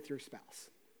life with your spouse.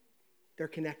 They're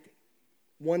connected.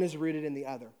 One is rooted in the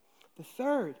other.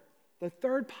 The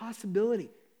third possibility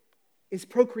is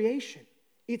procreation.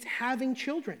 It's having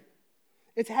children.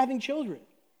 It's having children.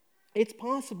 It's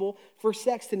possible for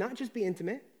sex to not just be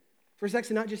intimate, for sex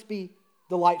to not just be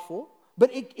delightful, But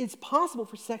it's possible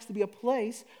for sex to be a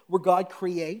place where God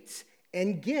creates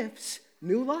and gifts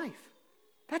new life.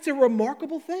 That's a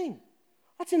remarkable thing.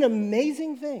 That's an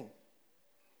amazing thing.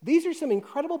 These are some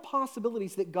incredible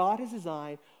possibilities that God has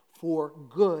designed for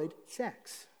good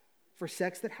sex, for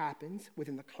sex that happens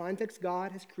within the context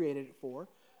God has created it for,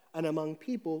 and among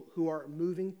people who are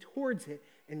moving towards it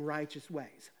in righteous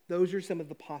ways. Those are some of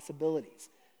the possibilities.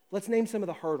 Let's name some of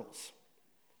the hurdles.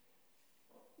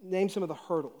 Name some of the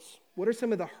hurdles. What are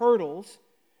some of the hurdles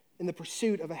in the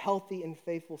pursuit of a healthy and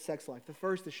faithful sex life? The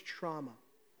first is trauma.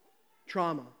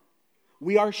 Trauma.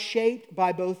 We are shaped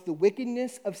by both the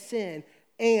wickedness of sin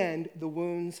and the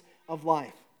wounds of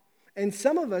life. And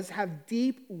some of us have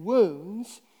deep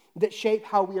wounds that shape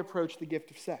how we approach the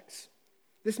gift of sex.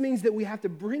 This means that we have to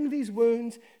bring these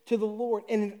wounds to the Lord.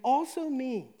 And it also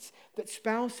means that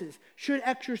spouses should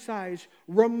exercise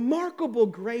remarkable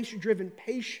grace-driven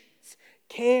patience,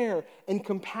 care, and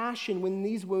compassion when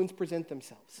these wounds present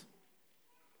themselves.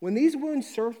 When these wounds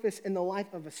surface in the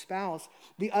life of a spouse,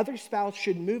 the other spouse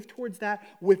should move towards that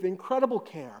with incredible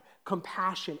care,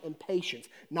 compassion, and patience.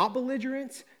 Not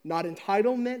belligerence, not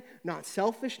entitlement, not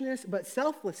selfishness, but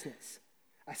selflessness.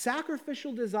 A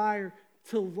sacrificial desire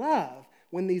to love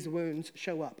when these wounds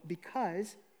show up.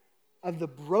 Because of the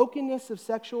brokenness of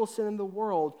sexual sin in the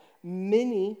world,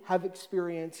 many have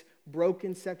experienced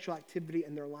broken sexual activity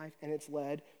in their life, and it's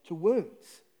led to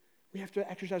wounds. We have to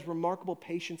exercise remarkable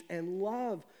patience and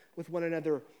love with one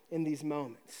another in these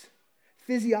moments.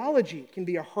 Physiology can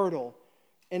be a hurdle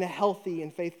in a healthy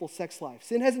and faithful sex life.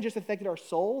 Sin hasn't just affected our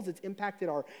souls, it's impacted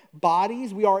our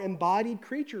bodies. We are embodied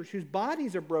creatures whose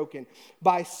bodies are broken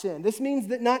by sin. This means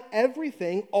that not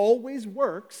everything always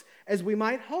works as we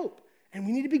might hope, and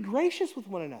we need to be gracious with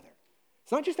one another.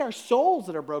 It's not just our souls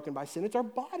that are broken by sin, it's our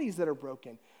bodies that are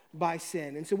broken by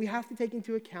sin. And so we have to take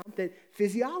into account that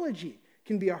physiology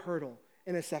can be a hurdle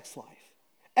in a sex life.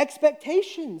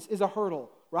 Expectations is a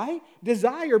hurdle, right?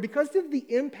 Desire, because of the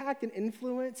impact and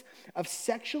influence of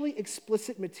sexually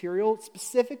explicit material,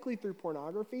 specifically through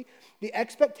pornography, the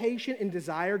expectation and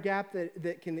desire gap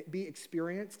that can be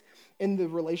experienced in the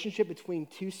relationship between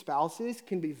two spouses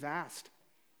can be vast.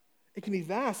 It can be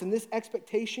vast, and this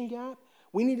expectation gap,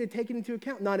 we need to take it into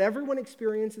account. Not everyone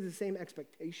experiences the same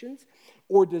expectations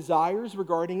or desires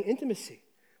regarding intimacy.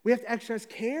 We have to exercise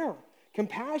care,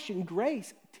 compassion,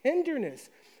 grace, tenderness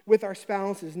with our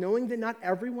spouses, knowing that not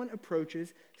everyone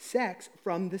approaches sex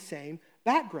from the same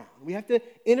background. We have to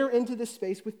enter into this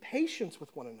space with patience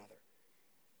with one another.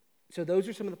 So those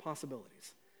are some of the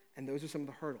possibilities, and those are some of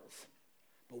the hurdles.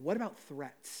 But what about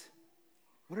threats?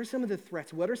 What are some of the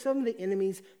threats? What are some of the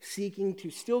enemies seeking to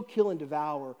still kill and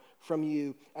devour from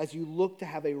you as you look to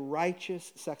have a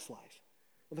righteous sex life?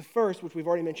 Well, the first, which we've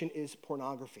already mentioned, is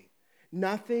pornography.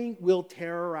 Nothing will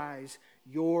terrorize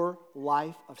your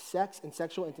life of sex and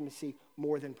sexual intimacy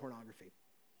more than pornography.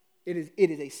 It is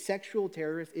a sexual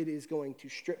terrorist. It is going to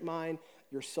strip mine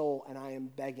your soul, and I am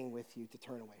begging with you to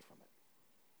turn away from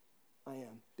it. I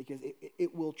am, because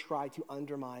it will try to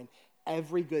undermine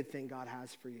every good thing God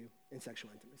has for you in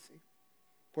sexual intimacy.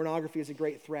 Pornography is a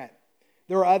great threat.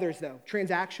 There are others, though.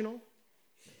 Transactional,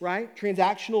 right?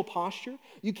 Transactional posture.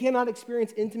 You cannot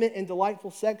experience intimate and delightful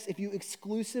sex if you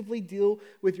exclusively deal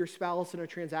with your spouse in a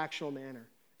transactional manner.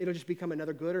 It'll just become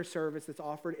another good or service that's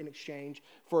offered in exchange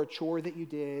for a chore that you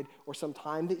did, or some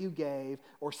time that you gave,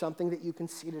 or something that you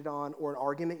conceded on, or an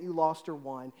argument you lost or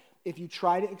won. If you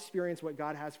try to experience what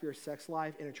God has for your sex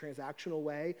life in a transactional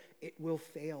way, it will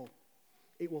fail.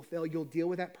 It will fail. You'll deal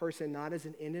with that person not as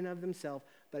an in and of themselves,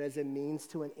 but as a means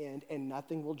to an end, and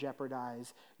nothing will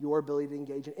jeopardize your ability to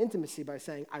engage in intimacy by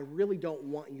saying, I really don't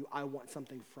want you, I want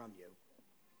something from you.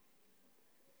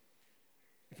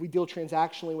 If we deal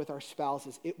transactionally with our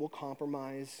spouses, it will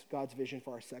compromise God's vision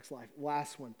for our sex life.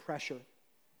 Last one, pressure.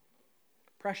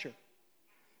 Pressure.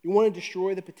 You want to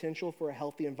destroy the potential for a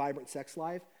healthy and vibrant sex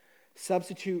life?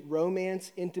 Substitute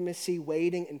romance, intimacy,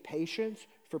 waiting, and patience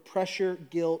for pressure,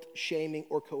 guilt, shaming,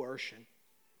 or coercion.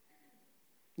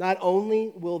 Not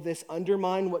only will this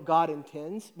undermine what God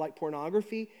intends, like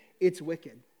pornography, it's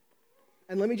wicked.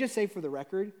 And let me just say for the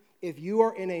record, if you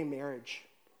are in a marriage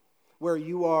where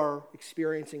you are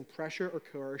experiencing pressure or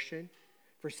coercion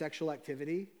for sexual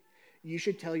activity, you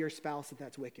should tell your spouse that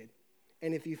that's wicked.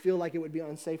 And if you feel like it would be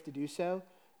unsafe to do so,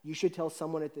 you should tell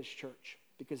someone at this church,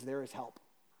 because there is help.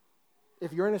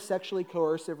 If you're in a sexually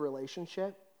coercive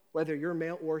relationship, whether you're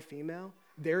male or female,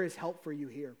 there is help for you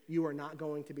here. You are not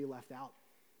going to be left out.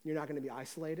 You're not going to be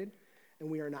isolated, and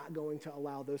we are not going to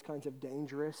allow those kinds of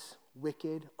dangerous,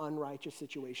 wicked, unrighteous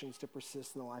situations to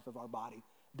persist in the life of our body.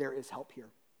 There is help here.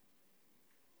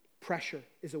 Pressure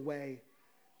is a way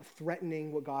of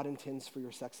threatening what God intends for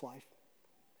your sex life.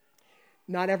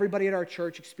 Not everybody at our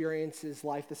church experiences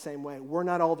life the same way. We're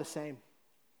not all the same.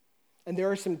 And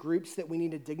there are some groups that we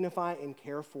need to dignify and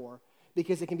care for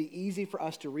because it can be easy for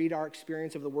us to read our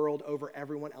experience of the world over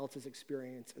everyone else's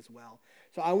experience as well.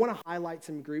 So I want to highlight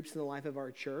some groups in the life of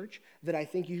our church that I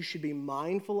think you should be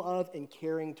mindful of and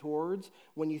caring towards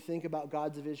when you think about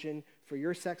God's vision for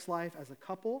your sex life as a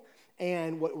couple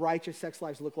and what righteous sex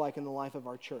lives look like in the life of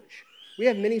our church. We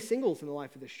have many singles in the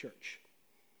life of this church.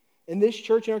 In this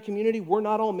church, in our community, we're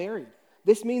not all married.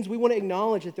 This means we want to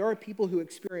acknowledge that there are people who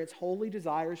experience holy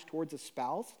desires towards a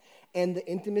spouse and the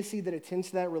intimacy that attends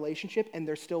to that relationship, and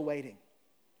they're still waiting.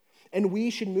 And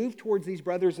we should move towards these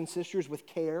brothers and sisters with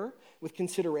care, with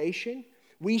consideration.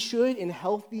 We should, in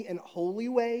healthy and holy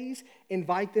ways,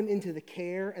 invite them into the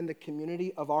care and the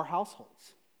community of our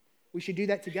households. We should do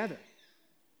that together.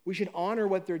 We should honor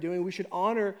what they're doing. We should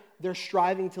honor their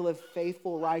striving to live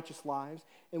faithful, righteous lives,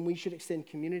 and we should extend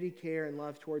community care and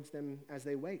love towards them as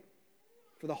they wait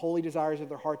for the holy desires of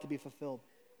their heart to be fulfilled.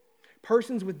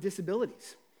 Persons with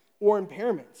disabilities or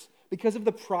impairments, because of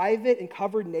the private and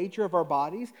covered nature of our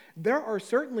bodies, there are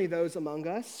certainly those among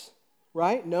us,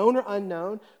 right, known or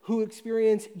unknown, who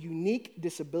experience unique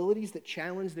disabilities that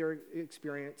challenge their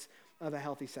experience of a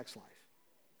healthy sex life.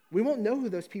 We won't know who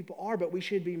those people are, but we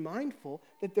should be mindful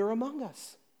that they're among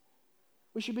us.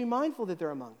 We should be mindful that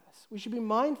they're among us. We should be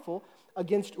mindful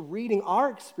against reading our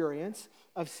experience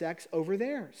of sex over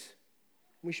theirs.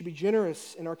 We should be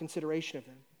generous in our consideration of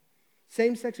them.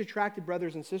 Same-sex attracted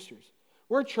brothers and sisters.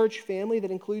 We're a church family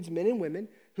that includes men and women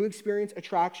who experience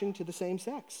attraction to the same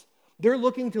sex. They're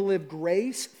looking to live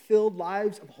grace-filled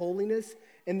lives of holiness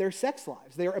in their sex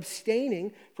lives. They are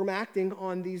abstaining from acting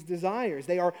on these desires.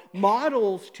 They are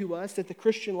models to us that the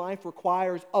Christian life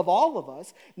requires of all of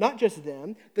us, not just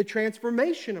them, the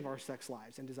transformation of our sex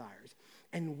lives and desires.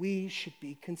 And we should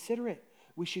be considerate.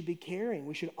 We should be caring.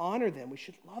 We should honor them. We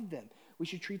should love them. We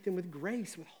should treat them with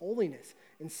grace, with holiness,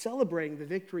 and celebrating the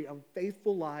victory of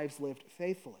faithful lives lived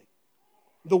faithfully.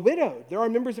 The widowed. There are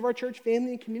members of our church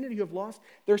family and community who have lost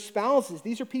their spouses.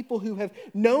 These are people who have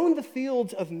known the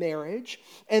fields of marriage,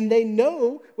 and they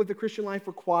know what the Christian life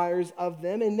requires of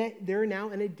them, and that they're now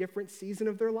in a different season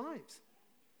of their lives.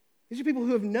 These are people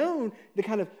who have known the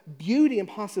kind of beauty and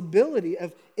possibility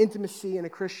of intimacy in a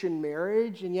Christian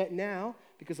marriage, and yet now,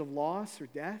 because of loss or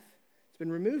death, it's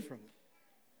been removed from them.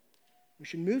 We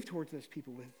should move towards those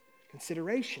people with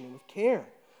consideration and with care.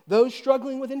 Those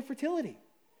struggling with infertility.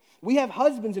 We have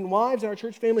husbands and wives in our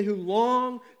church family who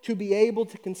long to be able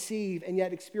to conceive and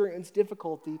yet experience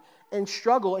difficulty and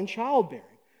struggle in childbearing.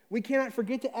 We cannot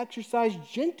forget to exercise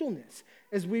gentleness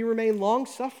as we remain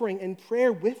long-suffering in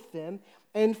prayer with them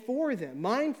and for them,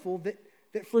 mindful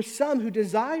that for some who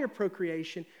desire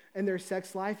procreation in their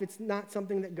sex life, it's not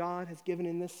something that God has given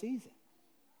in this season.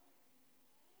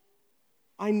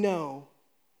 I know,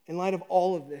 in light of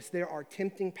all of this, there are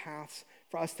tempting paths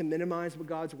for us to minimize what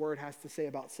God's word has to say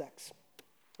about sex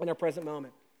in our present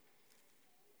moment.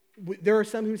 There are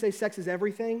some who say sex is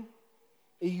everything.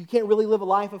 You can't really live a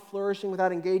life of flourishing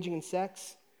without engaging in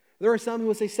sex. There are some who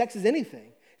will say sex is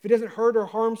anything. If it doesn't hurt or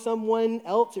harm someone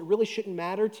else, it really shouldn't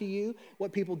matter to you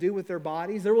what people do with their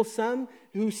bodies. There will some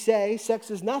who say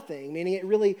sex is nothing, meaning it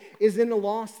really isn't a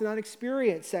loss to not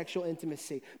experience sexual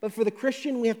intimacy. But for the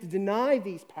Christian, we have to deny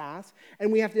these paths,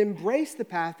 and we have to embrace the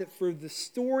path that for the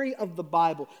story of the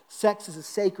Bible, sex is a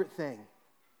sacred thing.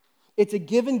 It's a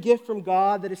given gift from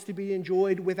God that is to be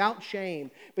enjoyed without shame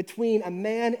between a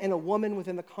man and a woman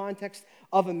within the context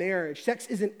of a marriage. Sex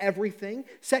isn't everything.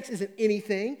 Sex isn't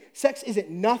anything. Sex isn't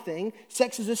nothing.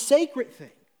 Sex is a sacred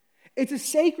thing. It's a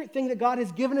sacred thing that God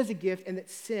has given as a gift and that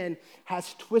sin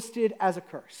has twisted as a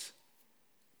curse.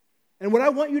 And what I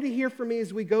want you to hear from me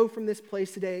as we go from this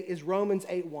place today is Romans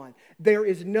 8:1. There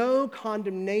is no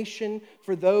condemnation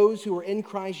for those who are in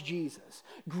Christ Jesus.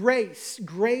 Grace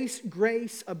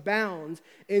abounds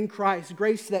in Christ.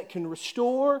 Grace that can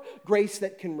restore, grace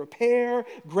that can repair,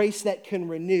 grace that can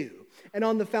renew. And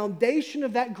on the foundation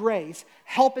of that grace,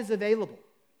 help is available.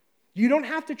 You don't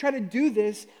have to try to do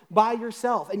this by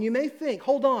yourself. And you may think,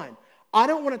 hold on, I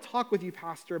don't want to talk with you,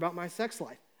 Pastor, about my sex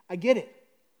life. I get it.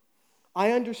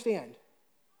 I understand.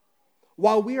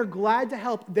 While we are glad to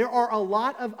help, there are a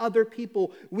lot of other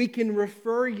people we can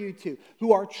refer you to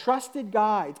who are trusted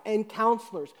guides and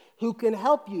counselors who can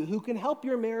help you, who can help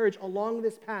your marriage along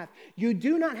this path. You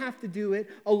do not have to do it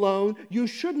alone. You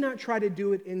should not try to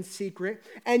do it in secret.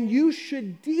 And you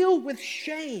should deal with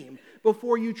shame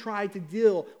before you try to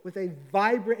deal with a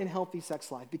vibrant and healthy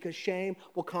sex life, because shame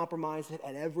will compromise it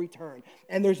at every turn.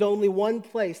 And there's only one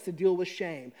place to deal with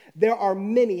shame. There are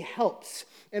many helps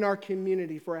in our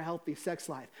community for a healthy sex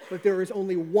life, but there is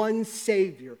only one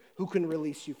Savior who can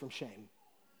release you from shame.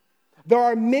 There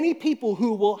are many people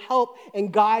who will help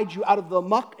and guide you out of the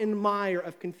muck and mire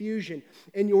of confusion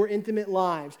in your intimate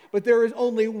lives. But there is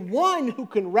only one who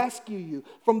can rescue you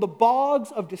from the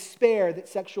bogs of despair that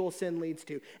sexual sin leads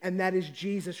to, and that is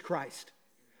Jesus Christ.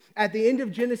 At the end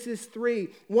of Genesis 3,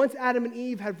 once Adam and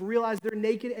Eve have realized they're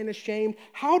naked and ashamed,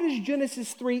 how does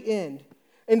Genesis 3 end?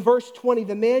 In verse 20,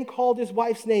 the man called his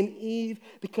wife's name Eve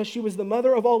because she was the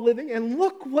mother of all living. And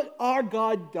look what our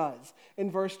God does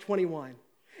in verse 21.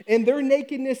 In their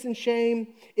nakedness and shame,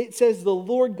 it says the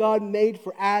Lord God made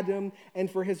for Adam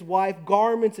and for his wife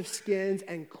garments of skins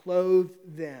and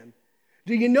clothed them.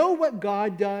 Do you know what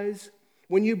God does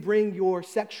when you bring your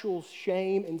sexual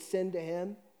shame and sin to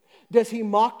him? Does he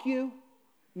mock you?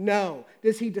 No.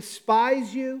 Does he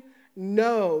despise you?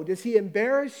 No. Does he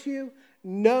embarrass you?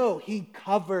 No. He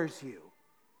covers you.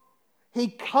 He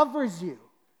covers you.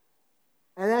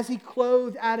 And as he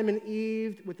clothed Adam and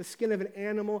Eve with the skin of an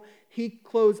animal, he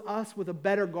clothes us with a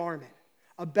better garment,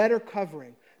 a better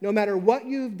covering. No matter what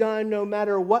you've done, no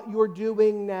matter what you're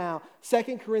doing now.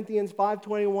 2 Corinthians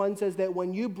 5:21 says that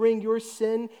when you bring your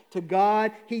sin to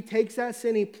God, he takes that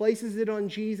sin, he places it on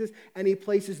Jesus, and he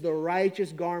places the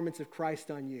righteous garments of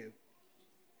Christ on you.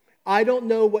 I don't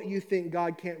know what you think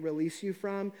God can't release you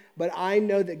from, but I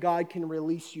know that God can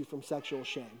release you from sexual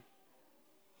shame.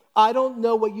 I don't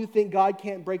know what you think God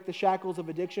can't break the shackles of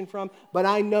addiction from, but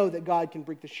I know that God can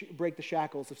break the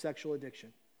shackles of sexual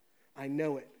addiction. I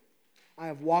know it. I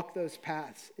have walked those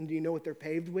paths, and do you know what they're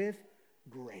paved with?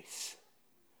 Grace.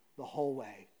 The whole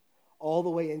way. All the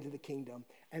way into the kingdom.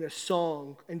 And a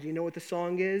song, and do you know what the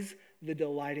song is? The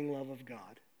delighting love of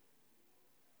God.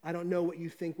 I don't know what you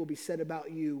think will be said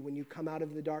about you when you come out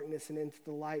of the darkness and into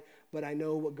the light, but I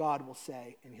know what God will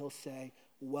say, and he'll say,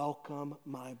 welcome,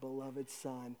 my beloved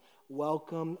son.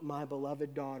 Welcome, my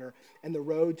beloved daughter. And the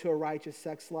road to a righteous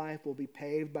sex life will be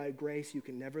paved by grace you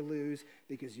can never lose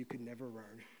because you can never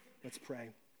earn. Let's pray.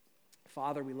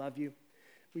 Father, we love you.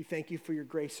 We thank you for your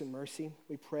grace and mercy.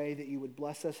 We pray that you would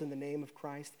bless us in the name of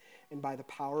Christ and by the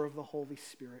power of the Holy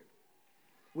Spirit.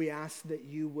 We ask that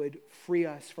you would free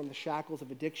us from the shackles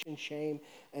of addiction, shame,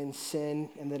 and sin,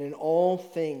 and that in all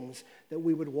things that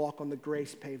we would walk on the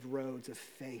grace-paved roads of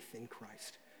faith in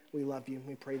Christ. We love you.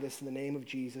 We pray this in the name of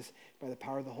Jesus by the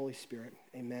power of the Holy Spirit.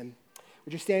 Amen.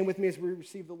 Would you stand with me as we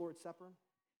receive the Lord's Supper?